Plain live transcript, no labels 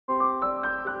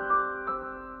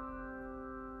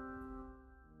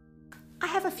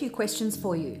have a few questions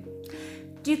for you.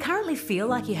 Do you currently feel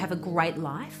like you have a great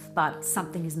life, but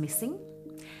something is missing?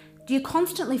 Do you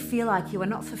constantly feel like you are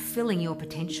not fulfilling your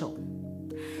potential?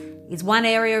 Is one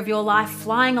area of your life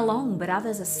flying along, but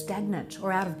others are stagnant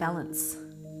or out of balance?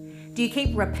 Do you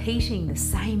keep repeating the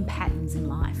same patterns in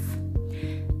life?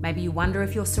 Maybe you wonder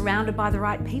if you're surrounded by the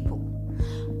right people.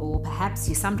 Or perhaps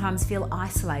you sometimes feel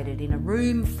isolated in a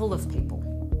room full of people.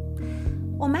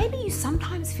 Or maybe you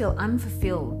sometimes feel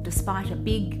unfulfilled despite a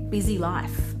big, busy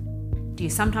life. Do you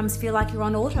sometimes feel like you're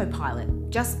on autopilot,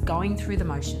 just going through the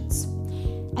motions?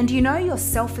 And do you know your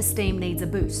self-esteem needs a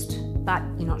boost, but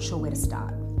you're not sure where to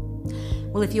start?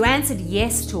 Well, if you answered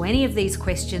yes to any of these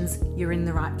questions, you're in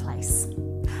the right place.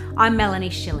 I'm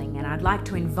Brisbane-Schilling, and I'd like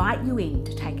to invite you in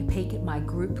to take a peek at my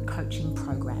group coaching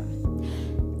program.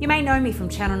 You may know me from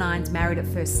Channel 9's Married at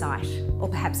First Sight, or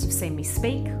perhaps you've seen me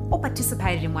speak or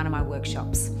participated in one of my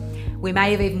workshops. We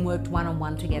may have even worked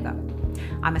one-on-one together.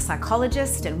 I'm a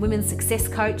psychologist and women's success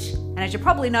coach, and as you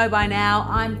probably know by now,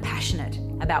 I'm passionate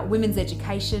about women's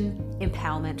education,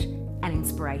 empowerment, and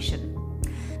inspiration.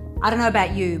 I don't know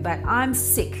about you, but I'm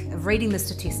sick of reading the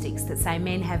statistics that say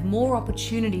men have more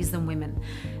opportunities than women.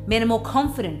 Men are more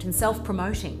confident and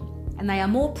self-promoting, and they are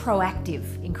more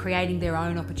proactive in creating their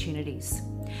own opportunities.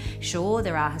 Sure,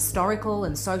 there are historical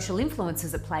and social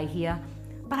influences at play here,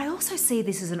 but I also see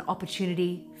this as an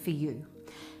opportunity for you.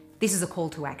 This is a call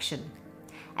to action.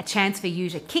 A chance for you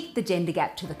to kick the gender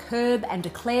gap to the curb and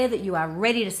declare that you are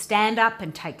ready to stand up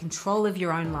and take control of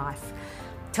your own life,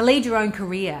 to lead your own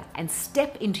career and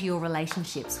step into your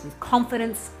relationships with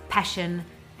confidence, passion,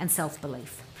 and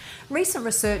self-belief. Recent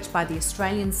research by the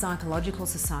Australian Psychological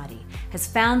Society has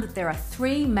found that there are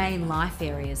 3 main life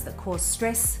areas that cause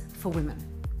stress for women.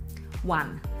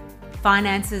 1.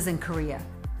 Finances and career.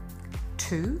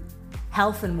 2.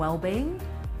 Health and well-being.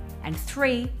 And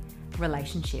 3.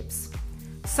 Relationships.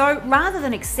 So rather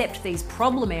than accept these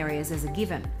problem areas as a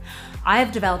given, I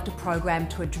have developed a program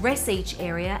to address each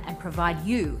area and provide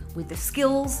you with the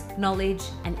skills, knowledge,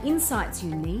 and insights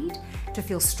you need to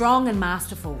feel strong and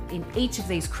masterful in each of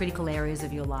these critical areas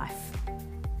of your life.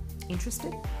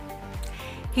 Interested?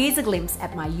 Here's a glimpse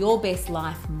at my Your Best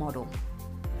Life model.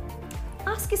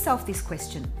 Ask yourself this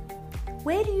question: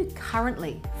 where do you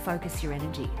currently focus your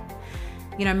energy?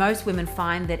 You know, most women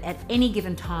find that at any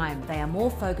given time, they are more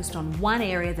focused on one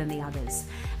area than the others,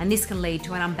 and this can lead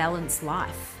to an unbalanced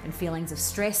life and feelings of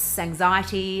stress,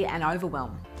 anxiety, and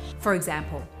overwhelm. For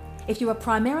example, if you are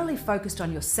primarily focused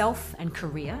on yourself and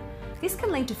career, this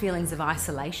can lead to feelings of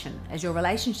isolation, as your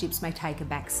relationships may take a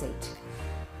back seat.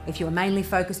 If you are mainly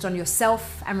focused on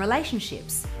yourself and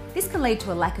relationships, this can lead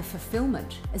to a lack of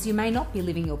fulfillment, as you may not be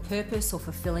living your purpose or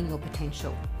fulfilling your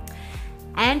potential.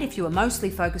 And if you are mostly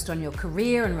focused on your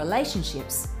career and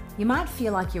relationships, you might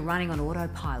feel like you're running on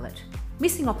autopilot,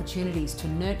 missing opportunities to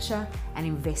nurture and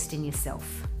invest in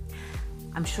yourself.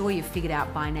 I'm sure you've figured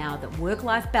out by now that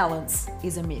work-life balance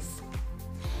is a myth.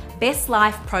 Best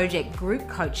Life Project Group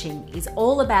Coaching is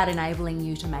all about enabling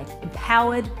you to make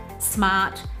empowered,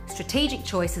 smart, strategic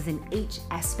choices in each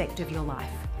aspect of your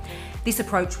life. This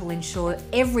approach will ensure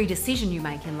every decision you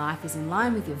make in life is in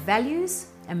line with your values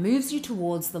and moves you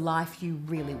towards the life you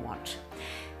really want.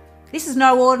 This is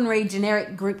no ordinary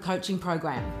generic group coaching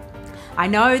program. I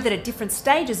know that at different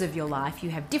stages of your life, you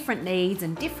have different needs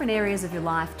and different areas of your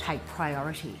life take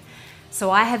priority. So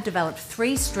I have developed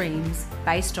 3 streams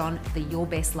based on the Your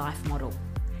Best Life model.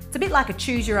 It's a bit like a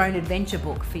choose your own adventure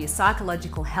book for your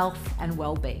psychological health and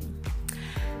well-being.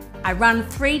 I run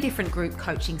 3 different group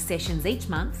coaching sessions each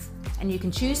month, and you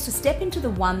can choose to step into the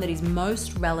one that is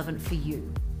most relevant for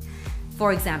you.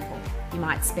 For example, you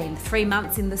might spend 3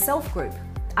 months in the self group,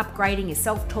 upgrading your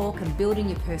self-talk and building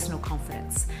your personal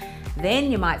confidence.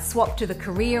 Then you might swap to the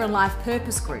career and life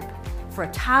purpose group for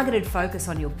a targeted focus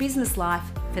on your business life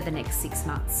for the next 6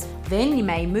 months. Then you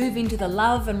may move into the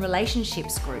love and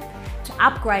relationships group to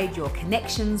upgrade your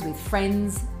connections with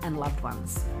friends and loved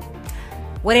ones.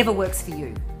 Whatever works for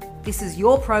you. This is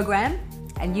your program,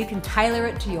 and you can tailor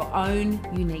it to your own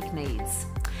unique needs.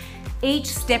 Each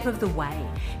step of the way,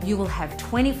 you will have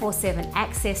 24/7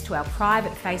 access to our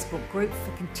private Facebook group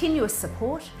for continuous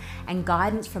support and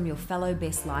guidance from your fellow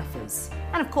best lifers.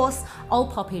 And of course, I'll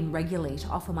pop in regularly to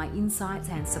offer my insights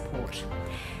and support.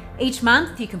 Each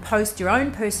month, you can post your own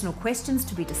personal questions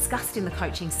to be discussed in the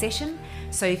coaching session,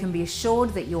 so you can be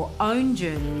assured that your own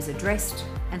journey is addressed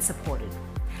and supported.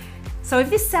 So if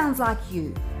this sounds like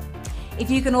you, if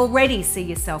you can already see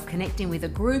yourself connecting with a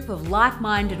group of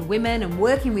like-minded women and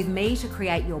working with me to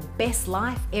create your best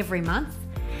life every month,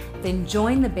 then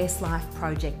join the Best Life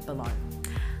Project below.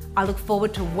 I look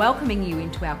forward to welcoming you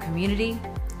into our community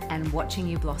and watching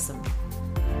you blossom.